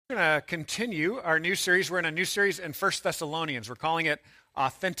We're going to continue our new series. We're in a new series in 1 Thessalonians. We're calling it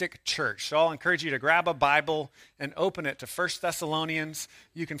Authentic Church. So I'll encourage you to grab a Bible and open it to 1 Thessalonians.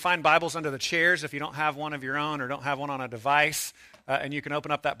 You can find Bibles under the chairs if you don't have one of your own or don't have one on a device. And you can open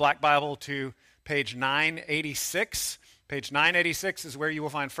up that black Bible to page 986. Page 986 is where you will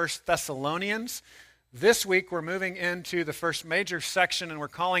find 1 Thessalonians. This week we're moving into the first major section and we're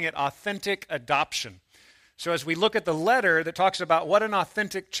calling it Authentic Adoption. So as we look at the letter that talks about what an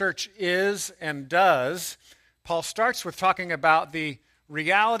authentic church is and does, Paul starts with talking about the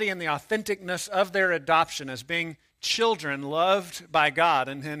reality and the authenticness of their adoption as being children loved by God.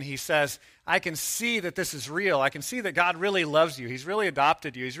 And then he says, I can see that this is real. I can see that God really loves you. He's really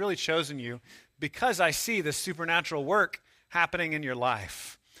adopted you. He's really chosen you because I see this supernatural work happening in your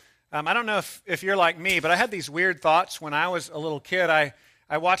life. I don't know if you're like me, but I had these weird thoughts when I was a little kid.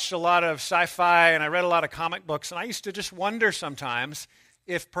 I watched a lot of sci-fi and I read a lot of comic books, and I used to just wonder sometimes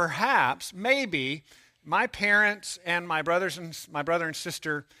if perhaps, maybe, my parents and my brother and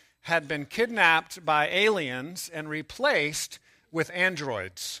sister had been kidnapped by aliens and replaced with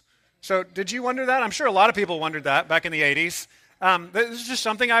androids. So did you wonder that? I'm sure a lot of people wondered that back in the 80s. This is just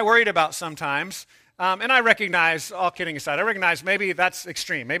something I worried about sometimes. And I recognize, all kidding aside, I recognize maybe that's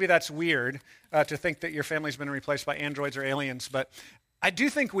extreme. Maybe that's weird to think that your family's been replaced by androids or aliens. But I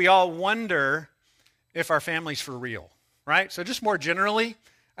do think we all wonder if our family's for real, right? So just more generally,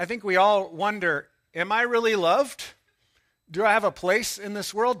 I think we all wonder, am I really loved? Do I have a place in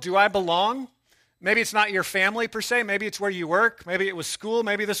this world? Do I belong? Maybe it's not your family per se. Maybe it's where you work. Maybe it was school.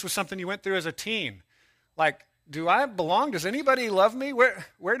 Maybe this was something you went through as a teen. Like, do I belong? Does anybody love me?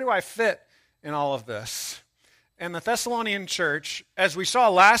 Where do I fit in all of this? And the Thessalonian church, as we saw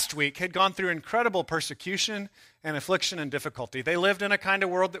last week, had gone through incredible persecution and affliction and difficulty. They lived in a kind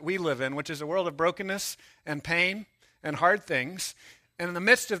of world that we live in, which is a world of brokenness and pain and hard things. And in the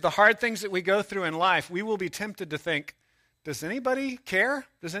midst of the hard things that we go through in life, we will be tempted to think, does anybody care?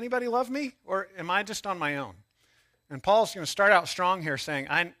 Does anybody love me? Or am I just on my own? And Paul's going to start out strong here saying,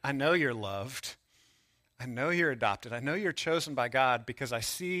 I know you're loved. I know you're adopted. I know you're chosen by God because I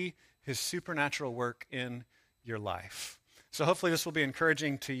see his supernatural work in your life. So hopefully this will be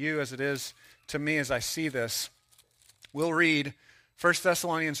encouraging to you as it is to me as I see this. We'll read 1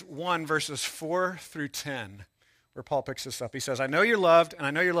 Thessalonians 1, verses 4 through 10, where Paul picks this up. He says, I know you're loved, and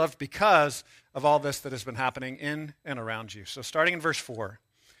I know you're loved because of all this that has been happening in and around you. So starting in verse 4,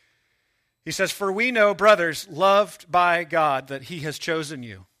 he says, For we know, brothers, loved by God, that he has chosen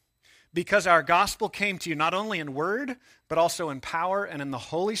you, because our gospel came to you not only in word, but also in power and in the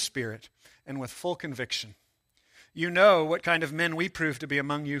Holy Spirit and with full conviction. You know what kind of men we proved to be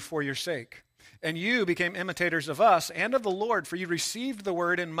among you for your sake. And you became imitators of us and of the Lord, for you received the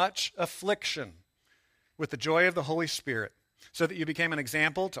word in much affliction with the joy of the Holy Spirit, so that you became an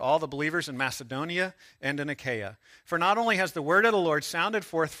example to all the believers in Macedonia and in Achaia. For not only has the word of the Lord sounded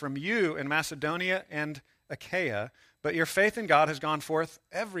forth from you in Macedonia and Achaia, but your faith in God has gone forth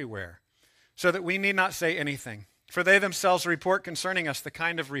everywhere, so that we need not say anything. For they themselves report concerning us the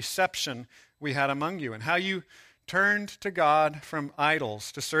kind of reception we had among you, and how you turned to God from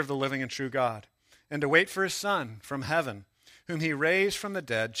idols to serve the living and true God, and to wait for his Son from heaven, whom he raised from the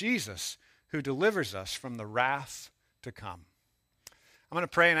dead, Jesus, who delivers us from the wrath to come. I'm going to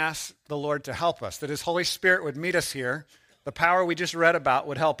pray and ask the Lord to help us, that his Holy Spirit would meet us here. The power we just read about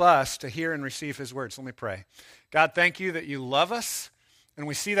would help us to hear and receive his words. Let me pray. God, thank you that you love us, and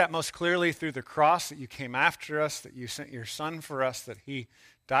we see that most clearly through the cross, that you came after us, that you sent your Son for us, that he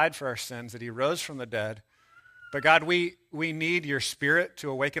died for our sins, that he rose from the dead. But God, we need your Spirit to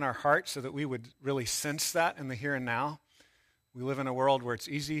awaken our hearts so that we would really sense that in the here and now. We live in a world where it's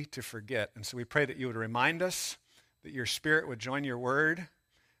easy to forget. And so we pray that you would remind us, that your Spirit would join your word,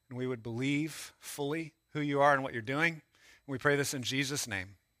 and we would believe fully who you are and what you're doing. And we pray this in Jesus'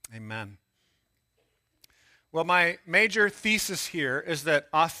 name. Amen. Well, my major thesis here is that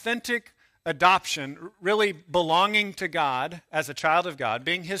authentic adoption, really belonging to God as a child of God,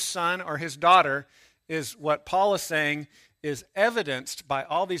 being his son or his daughter, is what Paul is saying is evidenced by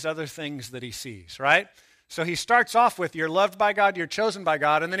all these other things that he sees, right? So he starts off with, you're loved by God, you're chosen by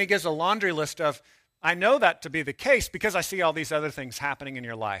God, and then he gives a laundry list of, I know that to be the case because I see all these other things happening in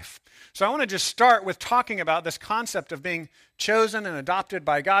your life. So I want to just start with talking about this concept of being chosen and adopted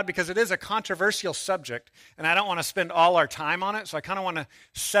by God because it is a controversial subject, and I don't want to spend all our time on it, so I kind of want to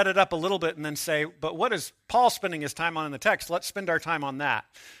set it up a little bit and then say, but what is Paul spending his time on in the text? Let's spend our time on that.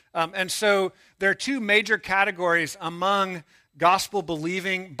 And so there are two major categories among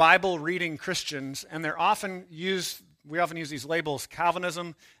gospel-believing, Bible-reading Christians, and we often use these labels,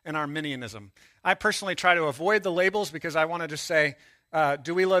 Calvinism and Arminianism. I personally try to avoid the labels because I want to just say,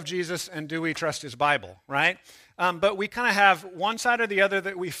 Do we love Jesus and do we trust his Bible, right? But we kind of have one side or the other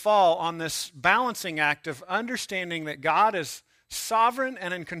that we fall on this balancing act of understanding that God is sovereign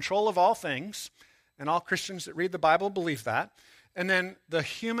and in control of all things, and all Christians that read the Bible believe that. And then the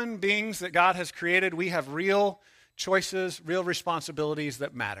human beings that God has created, we have real choices, real responsibilities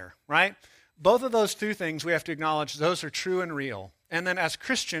that matter, right? Both of those two things we have to acknowledge, those are true and real. And then as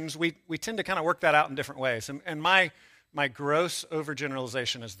Christians, we tend to kind of work that out in different ways. And my gross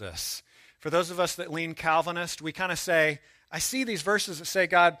overgeneralization is this. For those of us that lean Calvinist, we kind of say, I see these verses that say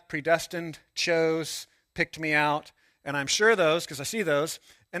God predestined, chose, picked me out, and I'm sure of those because I see those.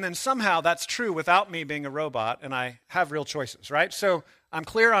 And then somehow that's true without me being a robot and I have real choices, right? So I'm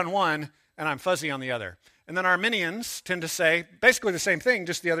clear on one and I'm fuzzy on the other. And then Arminians tend to say basically the same thing,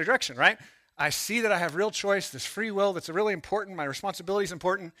 just the other direction, right? I see that I have real choice, this free will that's really important, my responsibility is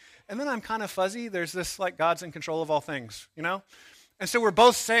important, and then I'm kind of fuzzy. There's this like God's in control of all things, you know? And so we're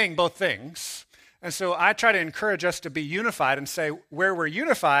both saying both things. And so I try to encourage us to be unified and say where we're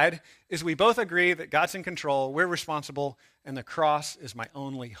unified is we both agree that God's in control, we're responsible, and the cross is my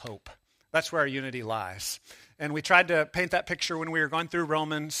only hope. That's where our unity lies. And we tried to paint that picture when we were going through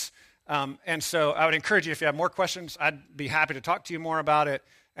Romans. And so I would encourage you, if you have more questions, I'd be happy to talk to you more about it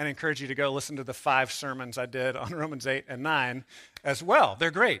and encourage you to go listen to the 5 sermons I did on Romans 8 and 9 as well.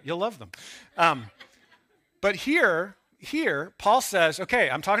 They're great. You'll love them. But here, Paul says, okay,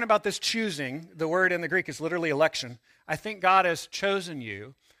 I'm talking about this choosing. The word in the Greek is literally election. I think God has chosen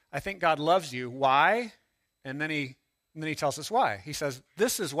you. I think God loves you. Why? And then he tells us why. He says,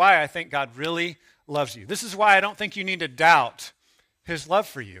 this is why I think God really loves you. This is why I don't think you need to doubt his love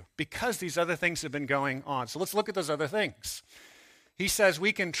for you, because these other things have been going on. So let's look at those other things. He says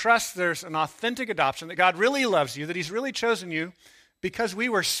we can trust there's an authentic adoption, that God really loves you, that he's really chosen you because we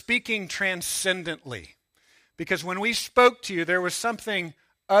were speaking transcendently. Because when we spoke to you, there was something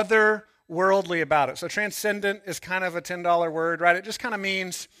otherworldly about it. So transcendent is kind of a $10 word, right? It just kind of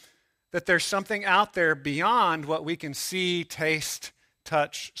means that there's something out there beyond what we can see, taste,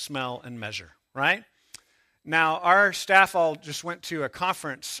 touch, smell, and measure, right? Now, our staff all just went to a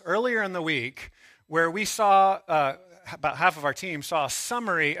conference earlier in the week where we saw, about half of our team saw a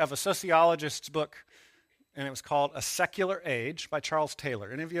summary of a sociologist's book, and it was called A Secular Age by Charles Taylor.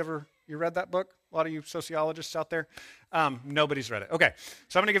 Any of you read that book? A lot of you sociologists out there? Nobody's read it. Okay,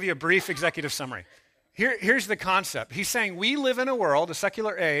 so I'm going to give you a brief executive summary. Here's the concept. He's saying we live in a world, a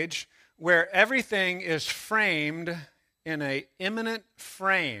secular age, where everything is framed in an immanent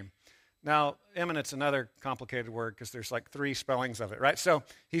frame. Now, immanent's another complicated word because there's like 3 spellings of it, right? So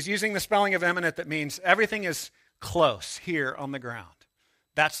he's using the spelling of immanent that means everything is close here on the ground.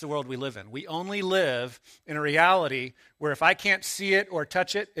 That's the world we live in. We only live in a reality where if I can't see it or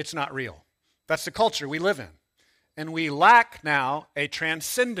touch it, it's not real. That's the culture we live in. And we lack now a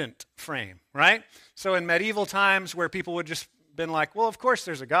transcendent frame, right? So in medieval times where people would just been like, well, of course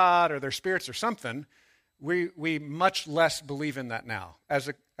there's a God or there's spirits or something, we much less believe in that now as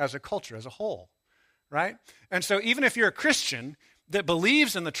a culture, as a whole, right? And so even if you're a Christian that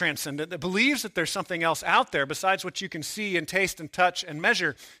believes in the transcendent, that believes that there's something else out there besides what you can see and taste and touch and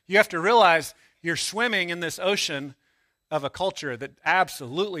measure, you have to realize you're swimming in this ocean of a culture that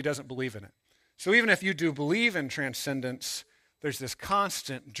absolutely doesn't believe in it. So even if you do believe in transcendence, there's this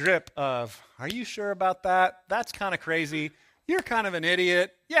constant drip of, are you sure about that? That's kind of crazy. You're kind of an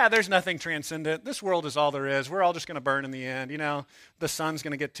idiot. Yeah, there's nothing transcendent. This world is all there is. We're all just going to burn in the end. You know, the sun's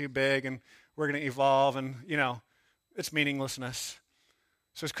going to get too big and we're going to evolve and, you know, it's meaninglessness.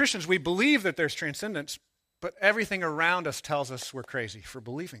 So as Christians, we believe that there's transcendence, but everything around us tells us we're crazy for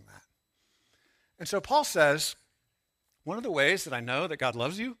believing that. And so Paul says, one of the ways that I know that God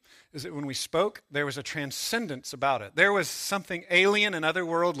loves you is that when we spoke, there was a transcendence about it. There was something alien and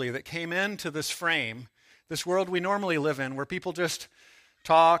otherworldly that came into this frame, this world we normally live in, where people just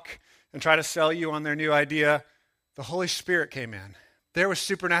talk and try to sell you on their new idea. The Holy Spirit came in. There was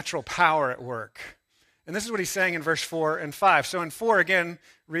supernatural power at work. And this is what he's saying in verse 4 and 5. So in 4, again,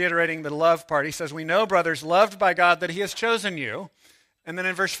 reiterating the love part, he says, we know, brothers, loved by God, that he has chosen you. And then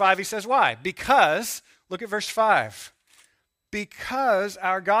in verse 5, he says, why? Because, look at verse 5. Because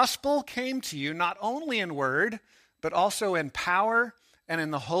our gospel came to you not only in word, but also in power and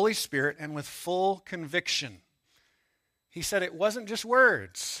in the Holy Spirit and with full conviction. He said it wasn't just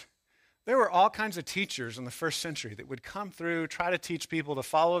words. There were all kinds of teachers in the first century that would come through, try to teach people to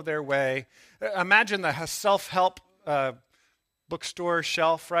follow their way. Imagine the self-help bookstore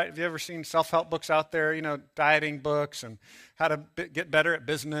shelf, right? Have you ever seen self-help books out there, you know, dieting books and how to get better at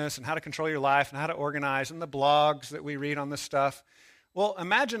business and how to control your life and how to organize and the blogs that we read on this stuff? Well,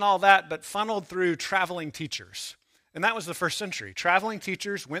 imagine all that, but funneled through traveling teachers. And that was the first century. Traveling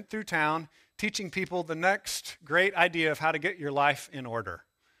teachers went through town teaching people the next great idea of how to get your life in order.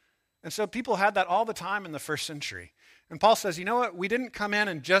 And so people had that all the time in the first century. And Paul says, you know what? We didn't come in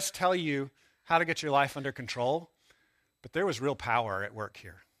and just tell you how to get your life under control, but there was real power at work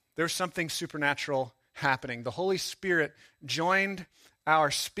here. There's something supernatural happening. The Holy Spirit joined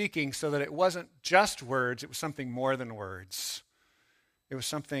our speaking so that it wasn't just words, it was something more than words. It was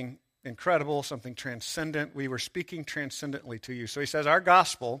something incredible, something transcendent. We were speaking transcendently to you. So he says, our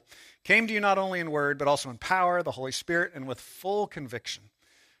gospel came to you not only in word, but also in power, the Holy Spirit, and with full conviction.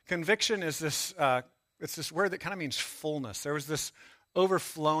 Conviction is this, it's this word that kind of means fullness. There was this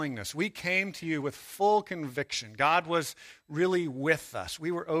overflowingness. We came to you with full conviction. God was really with us.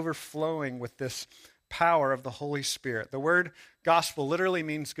 We were overflowing with this power of the Holy Spirit. The word gospel literally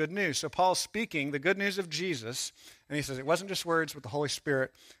means good news. So Paul's speaking the good news of Jesus, and he says it wasn't just words, but the Holy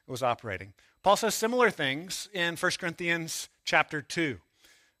Spirit was operating. Paul says similar things in 1 Corinthians chapter 2.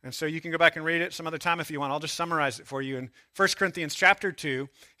 And so you can go back and read it some other time if you want. I'll just summarize it for you. In 1 Corinthians chapter 2,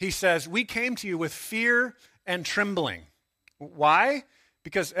 he says, we came to you with fear and trembling. Why?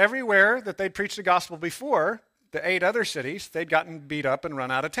 Because everywhere that they'd preached the gospel before, the 8 other cities, they'd gotten beat up and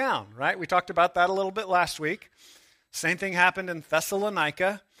run out of town, right? We talked about that a little bit last week. Same thing happened in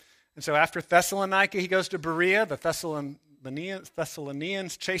Thessalonica. And so after Thessalonica, he goes to Berea. The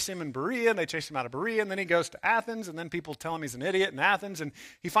Thessalonians chase him in Berea, and they chase him out of Berea, and then he goes to Athens, and then people tell him he's an idiot in Athens, and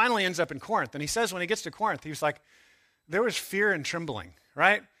he finally ends up in Corinth. And he says when he gets to Corinth, he was like, there was fear and trembling,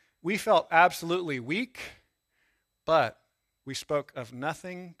 right? We felt absolutely weak, but we spoke of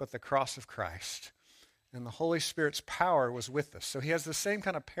nothing but the cross of Christ. And the Holy Spirit's power was with us. So he has the same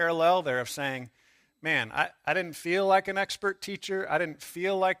kind of parallel there of saying, man, I didn't feel like an expert teacher. I didn't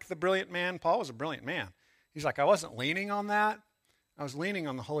feel like the brilliant man. Paul was a brilliant man. He's like, I wasn't leaning on that. I was leaning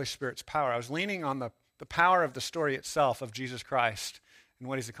on the Holy Spirit's power. I was leaning on the power of the story itself of Jesus Christ and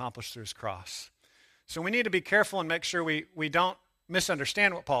what he's accomplished through his cross. So we need to be careful and make sure we don't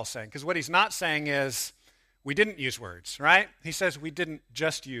misunderstand what Paul's saying, because what he's not saying is we didn't use words, right? He says we didn't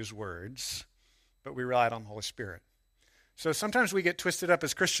just use words, but we relied on the Holy Spirit. So sometimes we get twisted up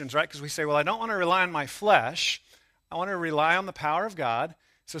as Christians, right? Because we say, well, I don't want to rely on my flesh. I want to rely on the power of God.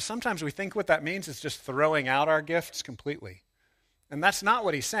 So sometimes we think what that means is just throwing out our gifts completely. And that's not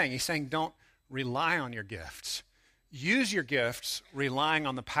what he's saying. He's saying don't rely on your gifts. Use your gifts relying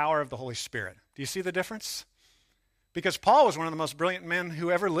on the power of the Holy Spirit. Do you see the difference? Because Paul was one of the most brilliant men who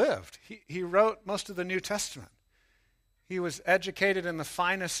ever lived. He wrote most of the New Testament. He was educated in the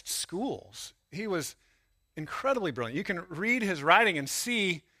finest schools. He was incredibly brilliant. You can read his writing and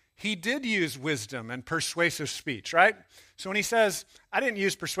see he did use wisdom and persuasive speech, right? So when he says, I didn't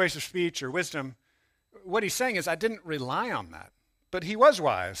use persuasive speech or wisdom, what he's saying is I didn't rely on that. But he was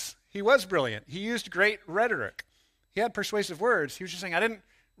wise. He was brilliant. He used great rhetoric. He had persuasive words. He was just saying, I didn't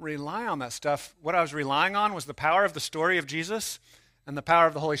rely on that stuff. What I was relying on was the power of the story of Jesus and the power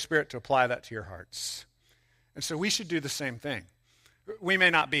of the Holy Spirit to apply that to your hearts. And so we should do the same thing. We may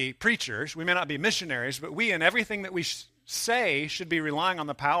not be preachers, we may not be missionaries, but we in everything that we say should be relying on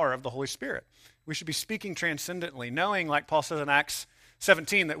the power of the Holy Spirit. We should be speaking transcendently, knowing, like Paul says in Acts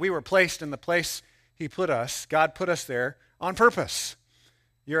 17, that we were placed in the place he put us. God put us there on purpose.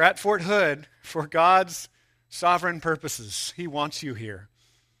 You're at Fort Hood for God's sovereign purposes. He wants you here.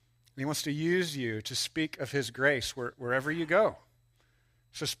 He wants to use you to speak of his grace wherever you go.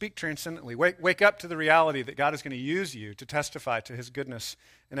 So speak transcendently. Wake up to the reality that God is going to use you to testify to his goodness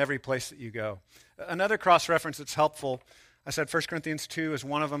in every place that you go. Another cross-reference that's helpful, I said 1 Corinthians 2 is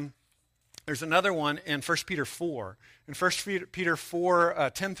one of them. There's another one in 1 Peter 4. In 1 Peter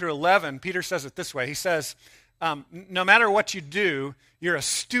 4, 10 through 11, Peter says it this way. He says, no matter what you do, you're a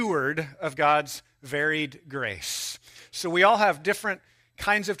steward of God's varied grace. So we all have different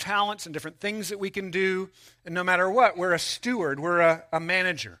kinds of talents and different things that we can do. And no matter what, we're a steward. We're a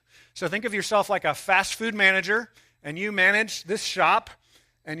manager. So think of yourself like a fast food manager, and you manage this shop,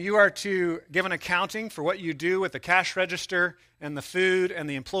 and you are to give an accounting for what you do with the cash register and the food and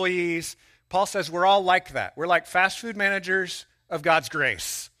the employees. Paul says we're all like that. We're like fast food managers of God's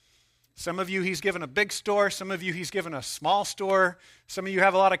grace. Some of you, he's given a big store. Some of you, he's given a small store. Some of you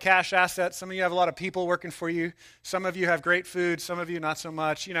have a lot of cash assets. Some of you have a lot of people working for you. Some of you have great food. Some of you, not so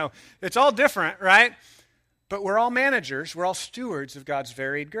much. You know, it's all different, right? But we're all managers. We're all stewards of God's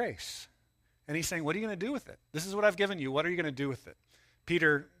varied grace. And he's saying, what are you going to do with it? This is what I've given you. What are you going to do with it?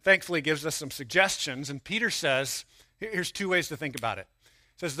 Peter, thankfully, gives us some suggestions. And Peter says, here's 2 ways to think about it.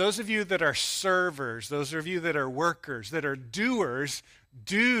 He says, those of you that are servers, those of you that are workers, that are doers,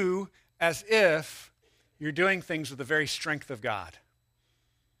 do as if you're doing things with the very strength of God.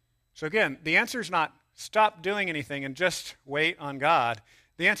 So again, the answer is not stop doing anything and just wait on God?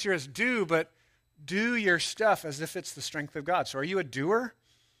 The answer is do, but do your stuff as if it's the strength of God. So are you a doer?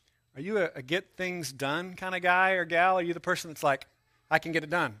 Are you a get things done kind of guy or gal? Are you the person that's like, I can get it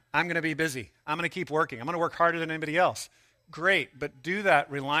done. I'm going to be busy. I'm going to keep working. I'm going to work harder than anybody else. Great, but do that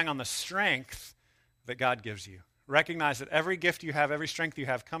relying on the strength that God gives you. Recognize that every gift you have, every strength you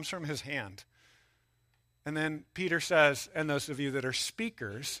have comes from his hand. And then Peter says, and those of you that are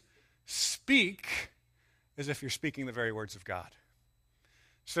speakers, speak as if you're speaking the very words of God.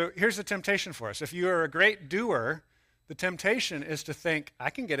 So here's the temptation for us. If you are a great doer, the temptation is to think, I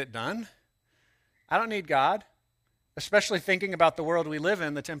can get it done. I don't need God. Especially thinking about the world we live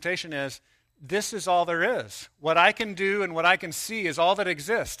in, the temptation is, this is all there is. What I can do and what I can see is all that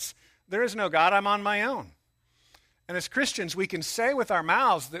exists. There is no God. I'm on my own. And as Christians, we can say with our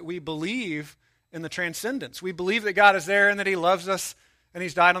mouths that we believe in the transcendence. We believe that God is there and that he loves us and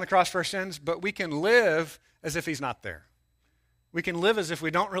he's died on the cross for our sins, but we can live as if he's not there. We can live as if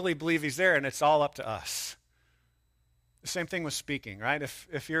we don't really believe he's there and it's all up to us. The same thing with speaking, right?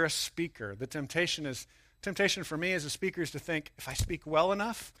 If you're a speaker, the temptation for me as a speaker is to think, if I speak well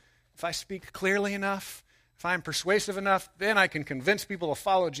enough, if I speak clearly enough, if I'm persuasive enough, then I can convince people to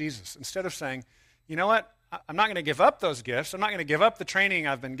follow Jesus. Instead of saying, you know what, I'm not going to give up those gifts. I'm not going to give up the training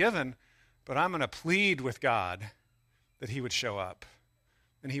I've been given, but I'm going to plead with God that he would show up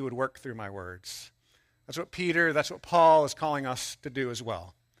and he would work through my words. That's what Peter, that's what Paul is calling us to do as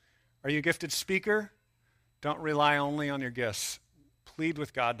well. Are you a gifted speaker? Don't rely only on your gifts. Plead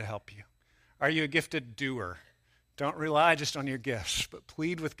with God to help you. Are you a gifted doer? Don't rely just on your gifts, but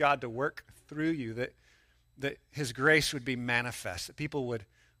plead with God to work through you, that his grace would be manifest, that people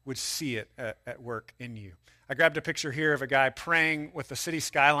would see it at work in you. I grabbed a picture here of a guy praying with the city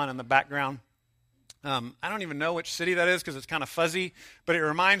skyline in the background. I don't even know which city that is because it's kind of fuzzy, but it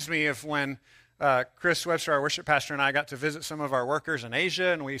reminds me of when Chris Webster, our worship pastor, and I got to visit some of our workers in Asia,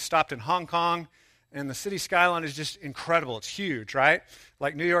 and we stopped in Hong Kong. And the city skyline is just incredible. It's huge, right?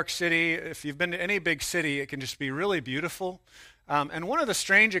 Like New York City, if you've been to any big city, it can just be really beautiful. And one of the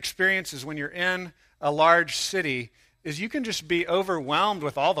strange experiences when you're in a large city is you can just be overwhelmed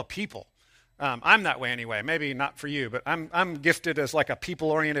with all the people. I'm that way anyway. Maybe not for you, but I'm gifted as like a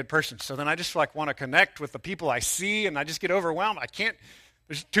people-oriented person. So then I just like want to connect with the people I see, and I just get overwhelmed.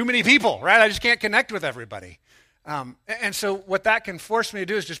 There's too many people, right? I just can't connect with everybody. And so what that can force me to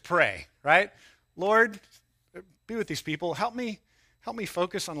do is just pray, right? Lord, be with these people. Help me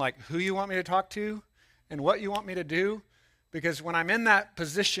focus on like who you want me to talk to and what you want me to do. Because when I'm in that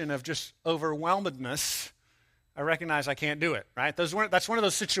position of just overwhelmedness, I recognize I can't do it, right? That's one of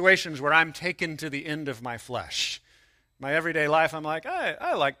those situations where I'm taken to the end of my flesh. My everyday life, I'm like,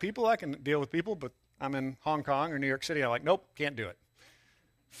 I like people. I can deal with people, but I'm in Hong Kong or New York City. I'm like, nope, can't do it.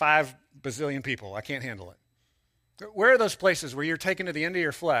 5 bazillion people. I can't handle it. Where are those places where you're taken to the end of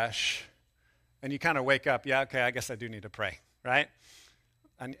your flesh and you kind of wake up, yeah, okay, I guess I do need to pray, right?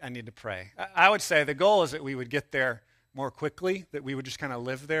 I need to pray. I would say the goal is that we would get there more quickly, that we would just kind of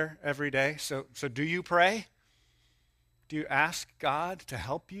live there every day. So do you pray? Do you ask God to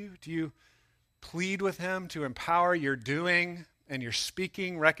help you? Do you plead with him to empower your doing and your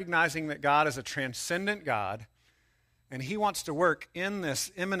speaking, recognizing that God is a transcendent God, and he wants to work in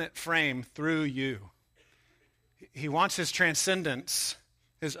this immanent frame through you? He wants his transcendence,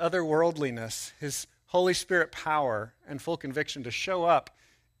 his otherworldliness, his Holy Spirit power and full conviction to show up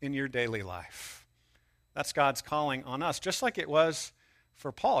in your daily life. That's God's calling on us, just like it was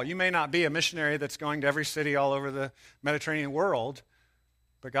for Paul. You may not be a missionary that's going to every city all over the Mediterranean world,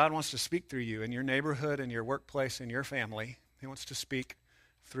 but God wants to speak through you in your neighborhood, in your workplace, in your family. He wants to speak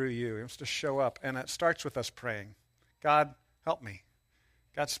through you. He wants to show up, and it starts with us praying. God, help me.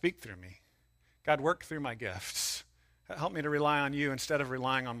 God, speak through me. God, work through my gifts. Help me to rely on you instead of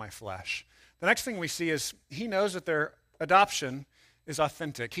relying on my flesh. The next thing we see is he knows that their adoption is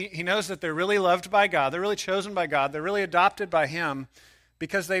authentic. He knows that they're really loved by God. They're really chosen by God. They're really adopted by him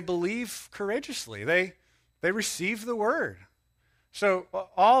because they believe courageously. They receive the word. So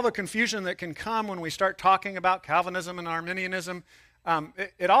all the confusion that can come when we start talking about Calvinism and Arminianism,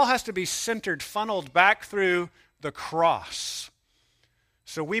 it all has to be centered, funneled back through the cross.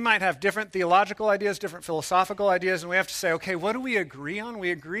 So we might have different theological ideas, different philosophical ideas, and we have to say, okay, what do we agree on?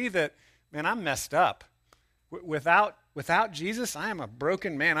 We agree that, man, I'm messed up. Without Jesus, I am a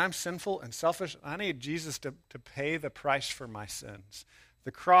broken man. I'm sinful and selfish. I need Jesus to pay the price for my sins.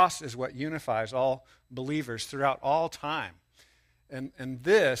 The cross is what unifies all believers throughout all time. And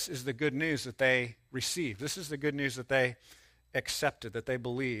this is the good news that they received. This is the good news that they accepted, that they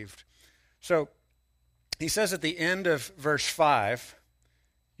believed. So he says at the end of verse 5,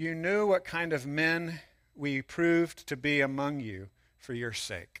 you knew what kind of men we proved to be among you for your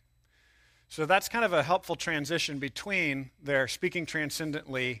sake. So that's kind of a helpful transition between their speaking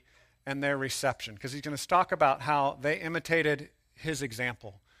transcendently and their reception, because he's going to talk about how they imitated his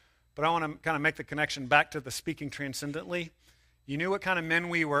example. But I want to kind of make the connection back to the speaking transcendently. You knew what kind of men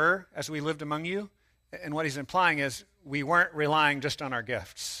we were as we lived among you, and what he's implying is we weren't relying just on our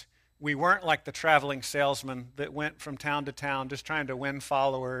gifts. We weren't like the traveling salesman that went from town to town just trying to win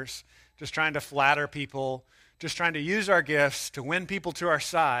followers, just trying to flatter people, just trying to use our gifts to win people to our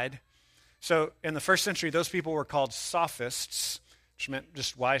side. So in the first century, those people were called sophists, which meant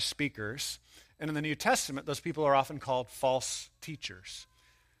just wise speakers. And in the New Testament, those people are often called false teachers.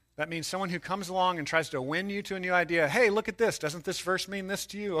 That means someone who comes along and tries to win you to a new idea. Hey, look at this. Doesn't this verse mean this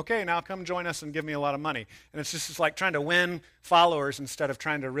to you? Okay, now come join us and give me a lot of money. And it's like trying to win followers instead of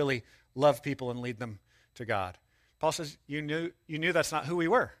trying to really love people and lead them to God. Paul says, you knew that's not who we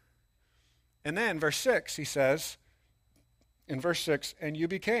were. And then verse 6, he says, in verse 6, and you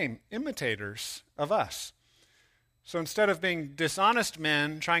became imitators of us. So instead of being dishonest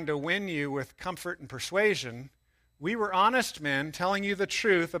men trying to win you with comfort and persuasion, we were honest men telling you the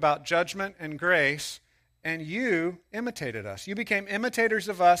truth about judgment and grace, and you imitated us. You became imitators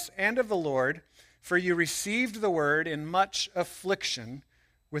of us and of the Lord, for you received the word in much affliction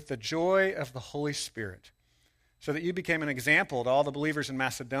with the joy of the Holy Spirit, so that you became an example to all the believers in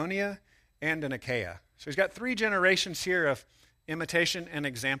Macedonia and in Achaia. So he's got 3 generations here of imitation and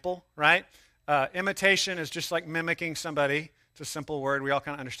example, right? Imitation is just like mimicking somebody. It's a simple word. We all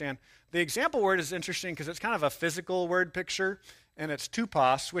kind of understand. The example word is interesting because it's kind of a physical word picture, and it's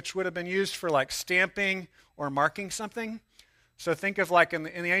tupos, which would have been used for like stamping or marking something. So think of like in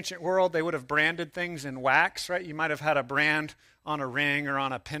the ancient world, they would have branded things in wax, right? You might have had a brand on a ring or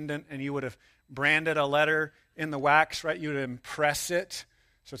on a pendant, and you would have branded a letter in the wax, right? You would impress it,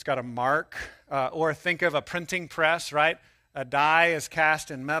 so it's got a mark. Or think of a printing press, right? A die is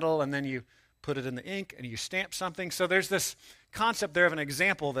cast in metal, and then you put it in the ink, and you stamp something. So there's this concept there of an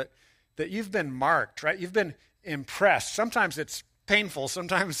example that you've been marked, right? You've been impressed. Sometimes it's painful.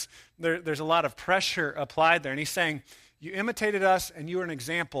 Sometimes there's a lot of pressure applied there. And he's saying, you imitated us, and you were an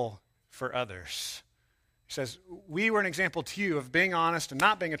example for others. He says, we were an example to you of being honest and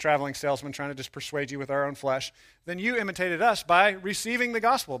not being a traveling salesman trying to just persuade you with our own flesh. Then you imitated us by receiving the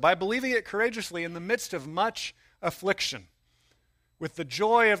gospel, by believing it courageously in the midst of much affliction, with the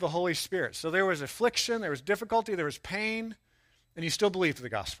joy of the Holy Spirit. So there was affliction, there was difficulty, there was pain, and you still believed the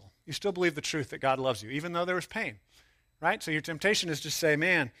gospel. You still believed the truth that God loves you, even though there was pain, right? So your temptation is to say,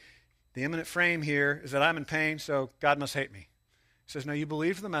 man, the imminent frame here is that I'm in pain, so God must hate me. He says, no, you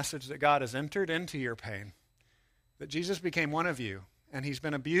believe the message that God has entered into your pain, that Jesus became one of you, and he's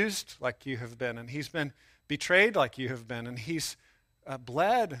been abused like you have been, and he's been betrayed like you have been, and he's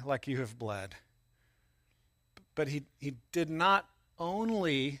bled like you have bled. But he did not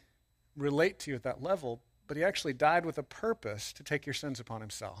only relate to you at that level, but he actually died with a purpose to take your sins upon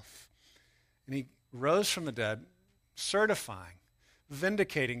himself. And he rose from the dead, certifying,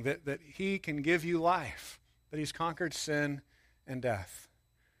 vindicating that he can give you life, that he's conquered sin and death.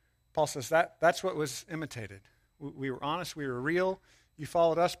 Paul says that's what was imitated. We were honest, we were real. You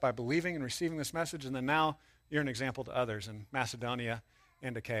followed us by believing and receiving this message, and then now you're an example to others in Macedonia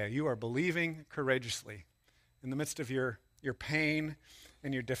and Achaia. You are believing courageously in the midst of your pain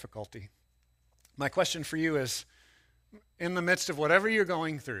and your difficulty. My question for you is, in the midst of whatever you're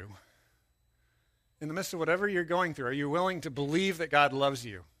going through, are you willing to believe that God loves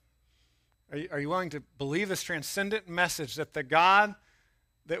you? Are you willing to believe this transcendent message that the God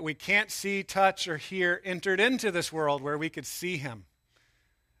that we can't see, touch, or hear entered into this world where we could see him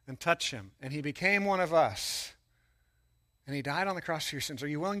and touch him, and he became one of us, and he died on the cross for your sins? Are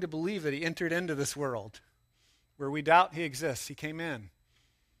you willing to believe that he entered into this world where we doubt he exists? He came in,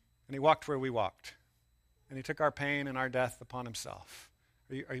 and he walked where we walked, and he took our pain and our death upon himself.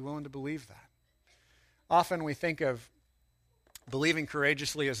 Are you willing to believe that? Often we think of believing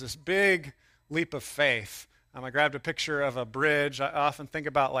courageously as this big leap of faith. I grabbed a picture of a bridge. I often think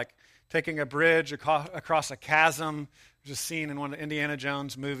about like taking a bridge across a chasm. There's a scene in one of the Indiana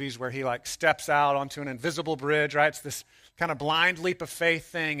Jones movies where he like steps out onto an invisible bridge, right? It's this kind of blind leap of faith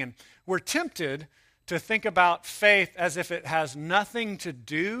thing. And we're tempted to think about faith as if it has nothing to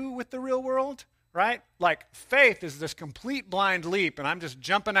do with the real world, right? Like faith is this complete blind leap, and I'm just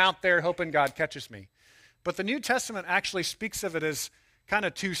jumping out there hoping God catches me. But the New Testament actually speaks of it as kind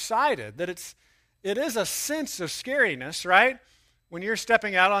of two-sided, that it is a sense of scariness, right? When you're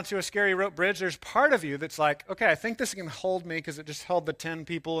stepping out onto a scary rope bridge, there's part of you that's like, okay, I think this can hold me because it just held the 10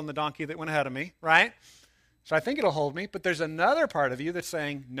 people and the donkey that went ahead of me, right? So I think it'll hold me. But there's another part of you that's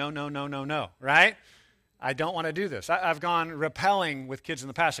saying, no, no, no, no, no, right? I don't want to do this. I've gone rappelling with kids in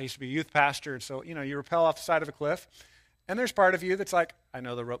the past. I used to be a youth pastor, and so, you rappel off the side of a cliff. And there's part of you that's like, I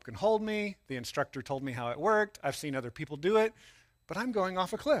know the rope can hold me. The instructor told me how it worked. I've seen other people do it, but I'm going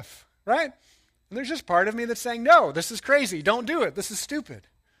off a cliff, right? And there's just part of me that's saying, no, this is crazy. Don't do it. This is stupid.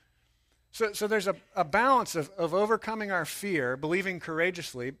 So there's a balance of overcoming our fear, believing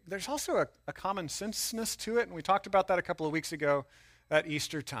courageously. There's also a common senseness to it, and we talked about that a couple of weeks ago at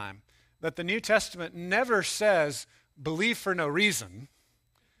Easter time, that the New Testament never says, believe for no reason.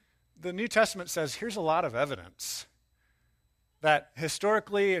 The New Testament says, here's a lot of evidence that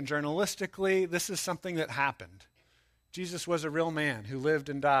historically and journalistically, this is something that happened. Jesus was a real man who lived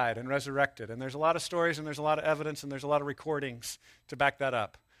and died and resurrected, and there's a lot of stories and there's a lot of evidence and there's a lot of recordings to back that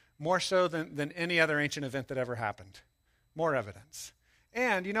up. More so than any other ancient event that ever happened. More evidence.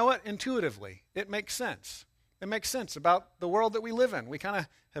 And you know what? Intuitively, it makes sense. It makes sense about the world that we live in. We kind of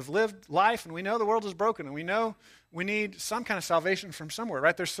have lived life, and we know the world is broken, and we know we need some kind of salvation from somewhere,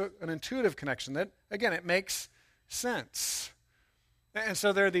 right? There's an intuitive connection that, again, it makes sense. And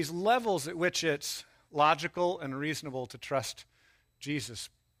so there are these levels at which it's logical and reasonable to trust Jesus,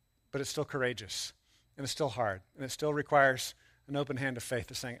 but it's still courageous, and it's still hard, and it still requires an open hand of faith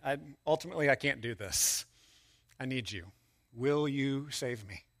to saying, ultimately, I can't do this. I need you. Will you save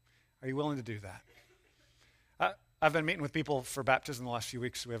me? Are you willing to do that? I've been meeting with people for baptism the last few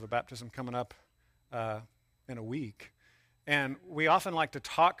weeks. We have a baptism coming up in a week. And we often like to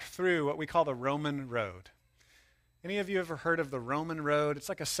talk through what we call the Roman road. Any of you ever heard of the Roman road? It's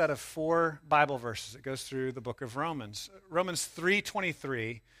like a set of 4 Bible verses that goes through the book of Romans. Romans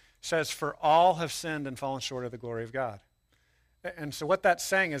 3:23 says, for all have sinned and fallen short of the glory of God. And so what that's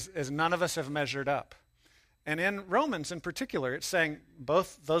saying is none of us have measured up. And in Romans in particular, it's saying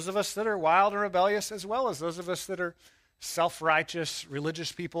both those of us that are wild and rebellious as well as those of us that are self-righteous,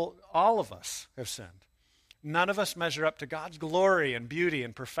 religious people, all of us have sinned. None of us measure up to God's glory and beauty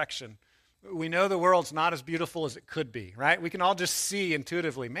and perfection. We know the world's not as beautiful as it could be, right? We can all just see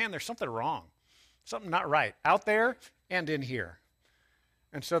intuitively, man, there's something wrong, something not right out there and in here.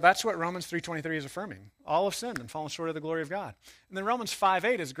 And so that's what Romans 3:23 is affirming. All have sinned and fallen short of the glory of God. And then Romans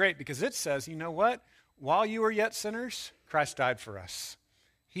 5:8 is great because it says, you know what? While you were yet sinners, Christ died for us.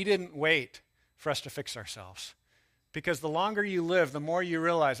 He didn't wait for us to fix ourselves. Because the longer you live, the more you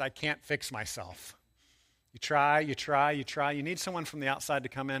realize I can't fix myself. You try. You need someone from the outside to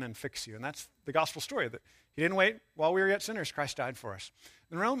come in and fix you. And that's the gospel story, that he didn't wait. While we were yet sinners, Christ died for us.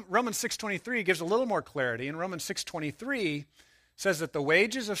 And Romans 6:23 gives a little more clarity. In Romans 6:23, says that the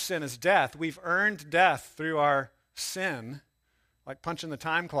wages of sin is death. We've earned death through our sin, like punching the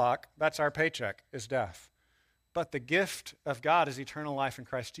time clock. That's our paycheck, is death. But the gift of God is eternal life in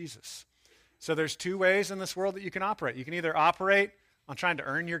Christ Jesus. So there's 2 ways in this world that you can operate. You can either operate on trying to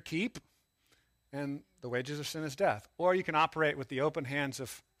earn your keep, and the wages of sin is death. Or you can operate with the open hands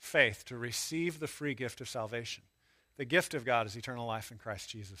of faith to receive the free gift of salvation. The gift of God is eternal life in Christ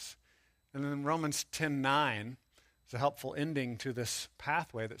Jesus. And then Romans 10:9 is a helpful ending to this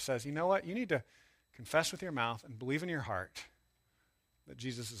pathway that says, you know what? You need to confess with your mouth and believe in your heart that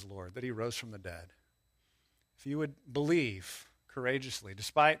Jesus is Lord, that he rose from the dead. If you would believe courageously,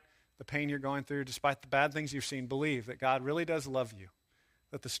 despite the pain you're going through, despite the bad things you've seen, believe that God really does love you,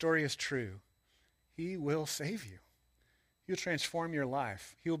 that the story is true, he will save you. He'll transform your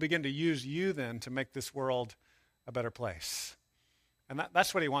life. He will begin to use you then to make this world a better place. And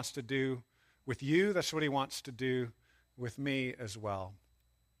that's what he wants to do with you. That's what he wants to do with me as well.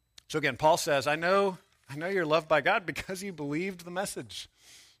 So again, Paul says, I know you're loved by God because you believed the message.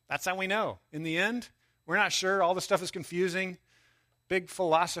 That's how we know. In the end, we're not sure. All this stuff is confusing. Big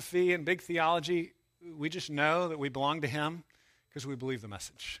philosophy and big theology. We just know that we belong to him because we believe the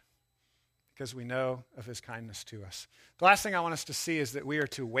message, because we know of his kindness to us. The last thing I want us to see is that we are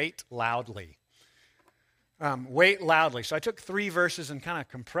to wait loudly. Wait loudly. So I took 3 verses and kind of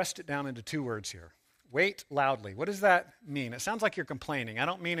compressed it down into 2 words here. Wait loudly. What does that mean? It sounds like you're complaining. I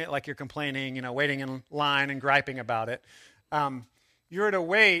don't mean it like you're complaining, waiting in line and griping about it. You're to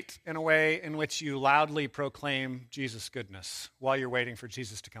wait in a way in which you loudly proclaim Jesus' goodness while you're waiting for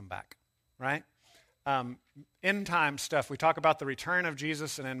Jesus to come back, right? End time stuff, we talk about the return of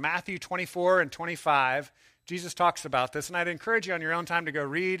Jesus, and in Matthew 24 and 25, Jesus talks about this, and I'd encourage you on your own time to go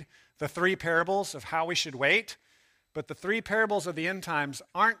read the 3 parables of how we should wait, but the 3 parables of the end times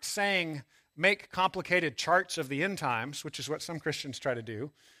aren't saying make complicated charts of the end times, which is what some Christians try to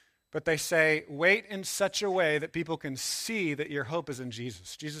do, but they say wait in such a way that people can see that your hope is in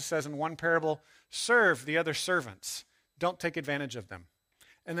Jesus. Jesus says in one parable, serve the other servants. Don't take advantage of them.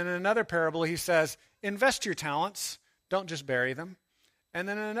 And then in another parable, he says, invest your talents. Don't just bury them. And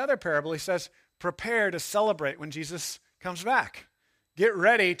then in another parable, he says, prepare to celebrate when Jesus comes back. Get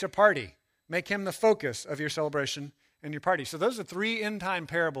ready to party. Make him the focus of your celebration and your party. So those are three end-time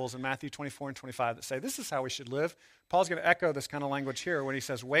parables in Matthew 24 and 25 that say this is how we should live. Paul's going to echo this kind of language here when he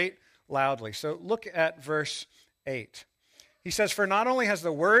says, wait loudly. So look at verse 8. He says, for not only has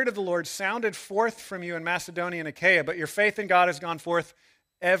the word of the Lord sounded forth from you in Macedonia and Achaia, but your faith in God has gone forth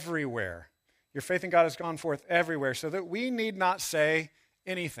everywhere. Your faith in God has gone forth everywhere, so that we need not say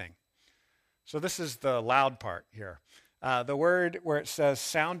anything. So this is the loud part here. The word where it says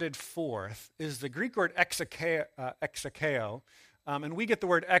sounded forth is the Greek word exakeo, and we get the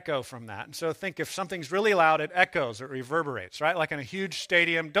word echo from that. And so think if something's really loud, it echoes, it reverberates, right? Like in a huge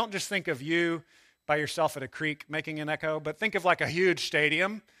stadium. Don't just think of you by yourself at a creek making an echo, but think of like a huge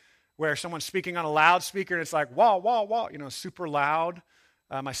stadium where someone's speaking on a loudspeaker and it's like, wah, wah, wah, super loud.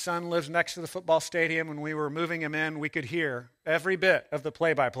 My son lives next to the football stadium. When we were moving him in, we could hear every bit of the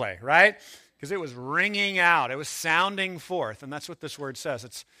play-by-play, right? Because it was ringing out. It was sounding forth, and that's what this word says.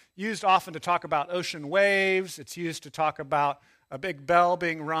 It's used often to talk about ocean waves. It's used to talk about a big bell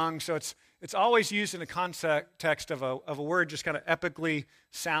being rung. So it's always used in the context of a word just kind of epically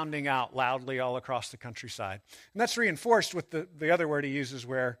sounding out loudly all across the countryside. And that's reinforced with the other word he uses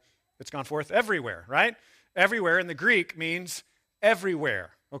where it's gone forth everywhere, right? Everywhere in the Greek means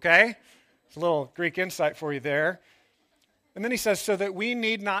everywhere, okay? It's a little Greek insight for you there. And then he says, so that we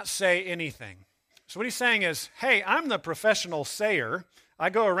need not say anything. So what he's saying is, hey, I'm the professional sayer.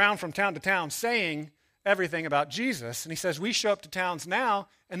 I go around from town to town saying everything about Jesus. And he says, we show up to towns now,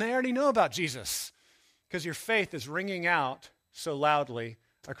 and they already know about Jesus because your faith is ringing out so loudly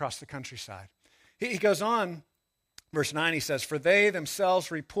across the countryside. He goes on, verse 9, he says, for they themselves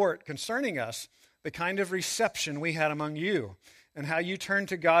report concerning us the kind of reception we had among you and how you turned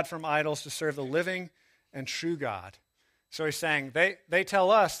to God from idols to serve the living and true God. So he's saying, they tell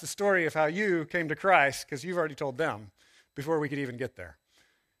us the story of how you came to Christ because you've already told them before we could even get there.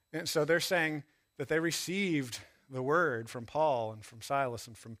 And so they're saying that they received the word from Paul and from Silas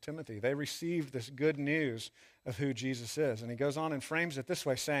and from Timothy. They received this good news of who Jesus is. And he goes on and frames it this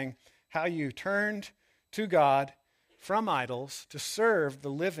way, saying, how you turned to God from idols to serve the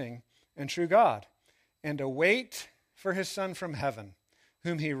living and true God and to wait for his Son from heaven,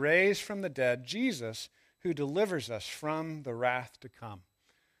 whom he raised from the dead, Jesus, who delivers us from the wrath to come.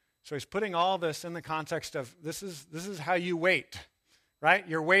 So he's putting all this in the context of this is how you wait, right?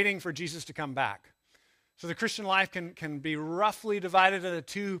 You're waiting for Jesus to come back. So the Christian life can be roughly divided into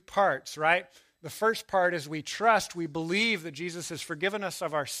two parts, right? The first part is we trust, we believe that Jesus has forgiven us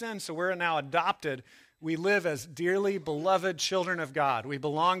of our sins, so we're now adopted. We live as dearly beloved children of God. We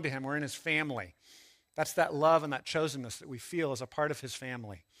belong to him. We're in his family. That's that love and that chosenness that we feel as a part of his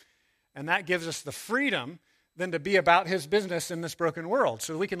family. And that gives us the freedom then to be about his business in this broken world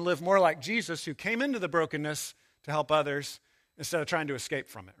so we can live more like Jesus who came into the brokenness to help others instead of trying to escape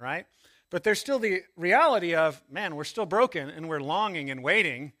from it, right? But there's still the reality of, man, we're still broken and we're longing and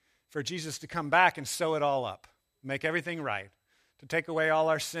waiting for Jesus to come back and sew it all up, make everything right, to take away all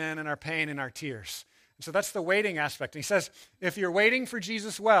our sin and our pain and our tears. And so that's the waiting aspect. And he says, if you're waiting for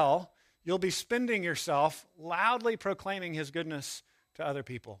Jesus well, you'll be spending yourself loudly proclaiming his goodness to other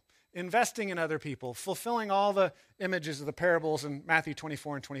people, investing in other people, fulfilling all the images of the parables in Matthew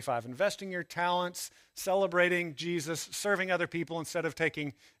 24 and 25, investing your talents, celebrating Jesus, serving other people instead of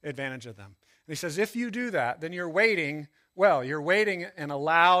taking advantage of them. And he says, if you do that, then you're waiting well. You're waiting in a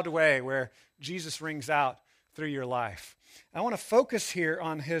loud way where Jesus rings out through your life. I want to focus here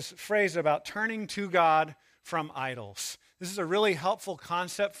on his phrase about turning to God from idols. This is a really helpful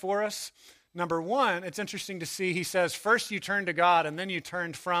concept for us. Number one, it's interesting to see he says, first you turn to God and then you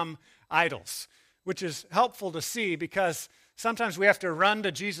turned from idols, which is helpful to see because sometimes we have to run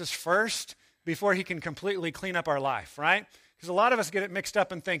to Jesus first before he can completely clean up our life, right? Because a lot of us get it mixed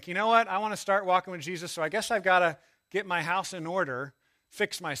up and think, you know what, I want to start walking with Jesus, so I guess I've got to get my house in order,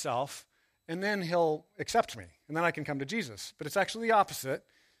 fix myself, and then he'll accept me, and then I can come to Jesus. But it's actually the opposite.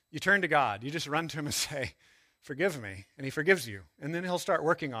 You turn to God. You just run to him and say, forgive me, and he forgives you. And then he'll start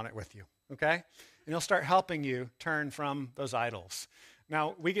working on it with you, okay? And he'll start helping you turn from those idols.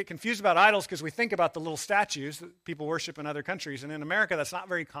 Now, we get confused about idols because we think about the little statues that people worship in other countries. And in America, that's not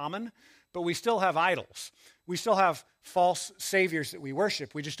very common, but we still have idols. We still have false saviors that we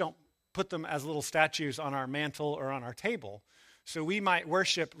worship. We just don't put them as little statues on our mantle or on our table. So we might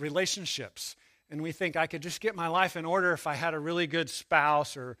worship relationships, and we think I could just get my life in order if I had a really good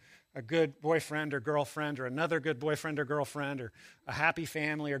spouse or a good boyfriend or girlfriend or another good boyfriend or girlfriend or a happy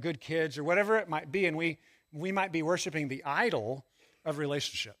family or good kids or whatever it might be. And we might be worshiping the idol of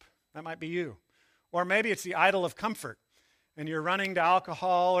relationship. That might be you. Or maybe it's the idol of comfort. and you're running to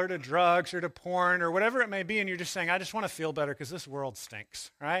alcohol or to drugs or to porn or whatever it may be, and you're just saying, I just want to feel better because this world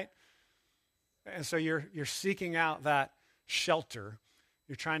stinks, right? And so you're seeking out that shelter.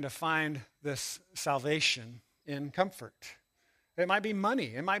 You're trying to find this salvation in comfort. It might be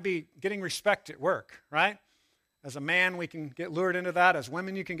money. It might be getting respect at work, right? As a man, we can get lured into that. As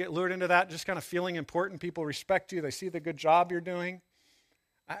women, you can get lured into that, just kind of feeling important. People respect you. They see the good job you're doing.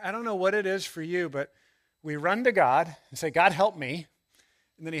 I don't know what it is for you, but we run to God and say, God, help me.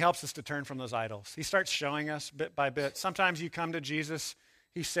 And then he helps us to turn from those idols. He starts showing us bit by bit. Sometimes you come to Jesus.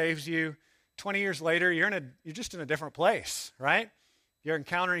 He saves you. 20 years later, you're just in a different place, right? You're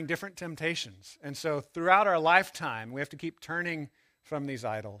encountering different temptations. And so throughout our lifetime, we have to keep turning from these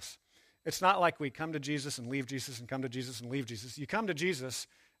idols. It's not like we come to Jesus and leave Jesus and come to Jesus and leave Jesus. You come to Jesus,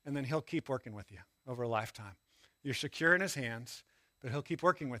 and then he'll keep working with you over a lifetime. You're secure in his hands, but he'll keep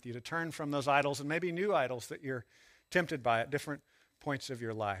working with you to turn from those idols and maybe new idols that you're tempted by at different points of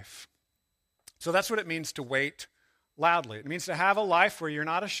your life. So that's what it means to wait loudly. It means to have a life where you're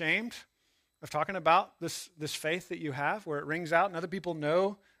not ashamed of talking about this faith that you have, where it rings out and other people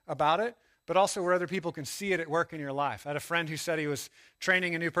know about it, but also where other people can see it at work in your life. I had a friend who said he was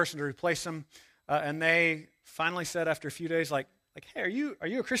training a new person to replace him, and they finally said after a few days, like, hey, are you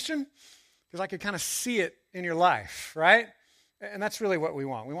a Christian? Because I could kind of see it in your life, right? And that's really what we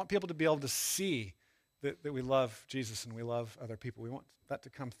want. We want people to be able to see that we love Jesus and we love other people. We want that to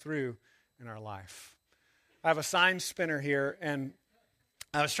come through in our life. I have a sign spinner here, and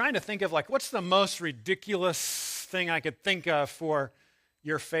I was trying to think of, what's the most ridiculous thing I could think of for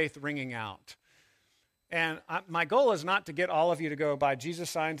your faith ringing out? And my goal is not to get all of you to go buy Jesus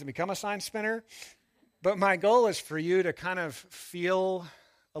signs and become a sign spinner, but my goal is for you to kind of feel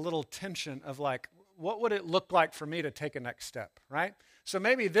a little tension of, what would it look like for me to take a next step, right? So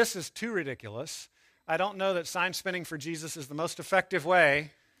maybe this is too ridiculous. I don't know that sign spinning for Jesus is the most effective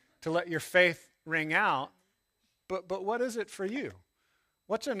way to let your faith ring out, but what is it for you?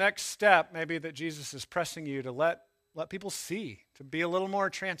 What's the next step maybe that Jesus is pressing you to let people see, to be a little more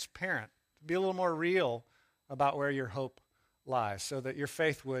transparent, to be a little more real about where your hope lies, so that your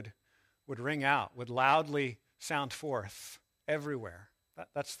faith would ring out, would loudly sound forth everywhere?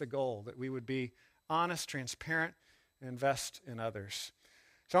 That's the goal, that we would be honest, transparent, and invest in others.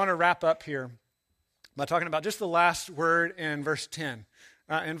 So I want to wrap up here by talking about just the last word in verse 10.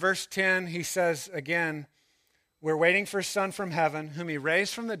 In verse 10, he says again, we're waiting for a Son from heaven, whom he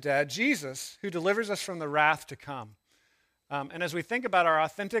raised from the dead, Jesus, who delivers us from the wrath to come. And as we think about our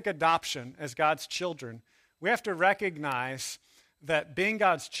authentic adoption as God's children, we have to recognize that being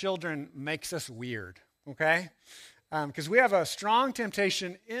God's children makes us weird, okay? Because we have a strong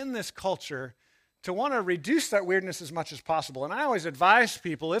temptation in this culture to want to reduce that weirdness as much as possible. And I always advise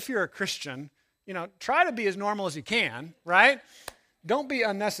people, if you're a Christian, try to be as normal as you can, right? Don't be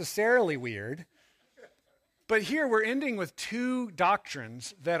unnecessarily weird. But here we're ending with two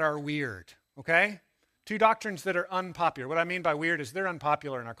doctrines that are weird, okay? Two doctrines that are unpopular. What I mean by weird is they're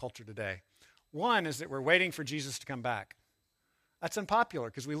unpopular in our culture today. One is that we're waiting for Jesus to come back. That's unpopular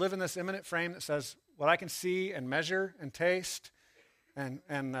because we live in this imminent frame that says what I can see and measure and taste and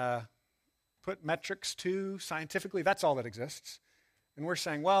put metrics to scientifically, that's all that exists. And we're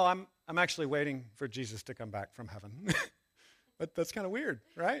saying, well, I'm actually waiting for Jesus to come back from heaven. But that's kind of weird,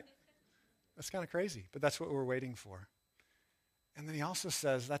 right? That's kind of crazy, but that's what we're waiting for. And then he also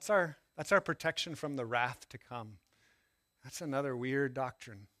says that's our protection from the wrath to come. That's another weird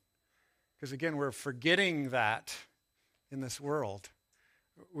doctrine. Because again, we're forgetting that in this world.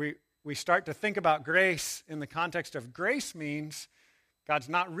 We start to think about grace in the context of grace means God's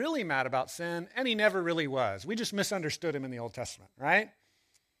not really mad about sin, and he never really was. We just misunderstood him in the Old Testament, right?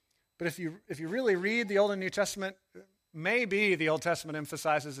 But if you really read the Old and New Testament, maybe the Old Testament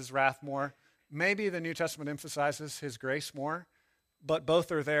emphasizes his wrath more. Maybe the New Testament emphasizes his grace more, but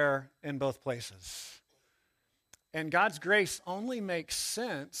both are there in both places. And God's grace only makes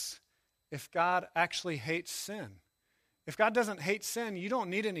sense if God actually hates sin. If God doesn't hate sin, you don't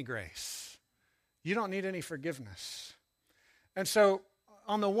need any grace. You don't need any forgiveness. And so,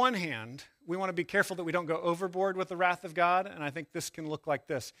 on the one hand, we want to be careful that we don't go overboard with the wrath of God, and I think this can look like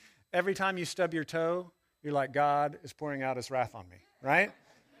this. Every time you stub your toe, you're like, God is pouring out his wrath on me, right?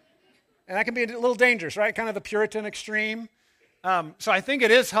 And that can be a little dangerous, right? Kind of the Puritan extreme. So I think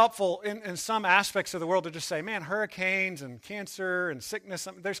it is helpful in some aspects of the world to just say, man, hurricanes and cancer and sickness,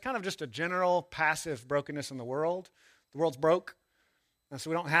 there's kind of just a general passive brokenness in the world. The world's broke. And so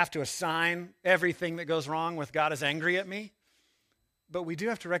we don't have to assign everything that goes wrong with God is angry at me. But we do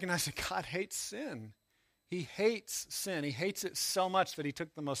have to recognize that God hates sin. He hates sin. He hates it so much that he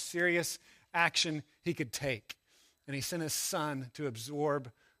took the most serious action he could take. and he sent his Son to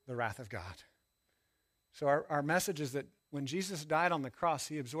absorb the wrath of God. So our message is that when Jesus died on the cross,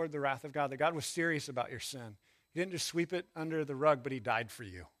 he absorbed the wrath of God, that God was serious about your sin. He didn't just sweep it under the rug, but he died for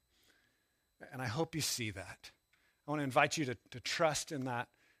you. And I hope you see that. I want to invite you to trust in that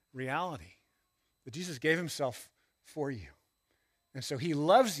reality, that Jesus gave himself for you. And so he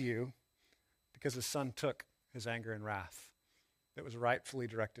loves you because his Son took his anger and wrath that was rightfully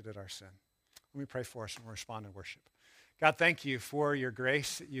directed at our sin. Let me pray for us and we'll respond in worship. God, thank you for your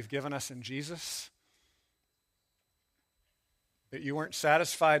grace that you've given us in Jesus, that you weren't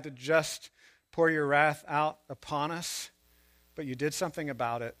satisfied to just pour your wrath out upon us, but you did something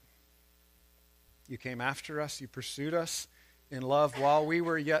about it. You came after us. You pursued us in love. While we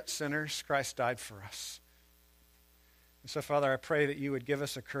were yet sinners, Christ died for us. And so, Father, I pray that you would give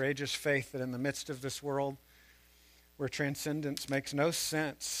us a courageous faith that in the midst of this world where transcendence makes no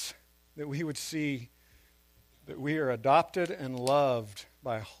sense, that we would see that we are adopted and loved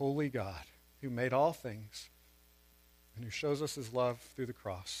by a holy God who made all things and who shows us his love through the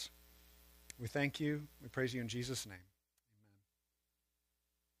cross. We thank you. We praise you in Jesus' name.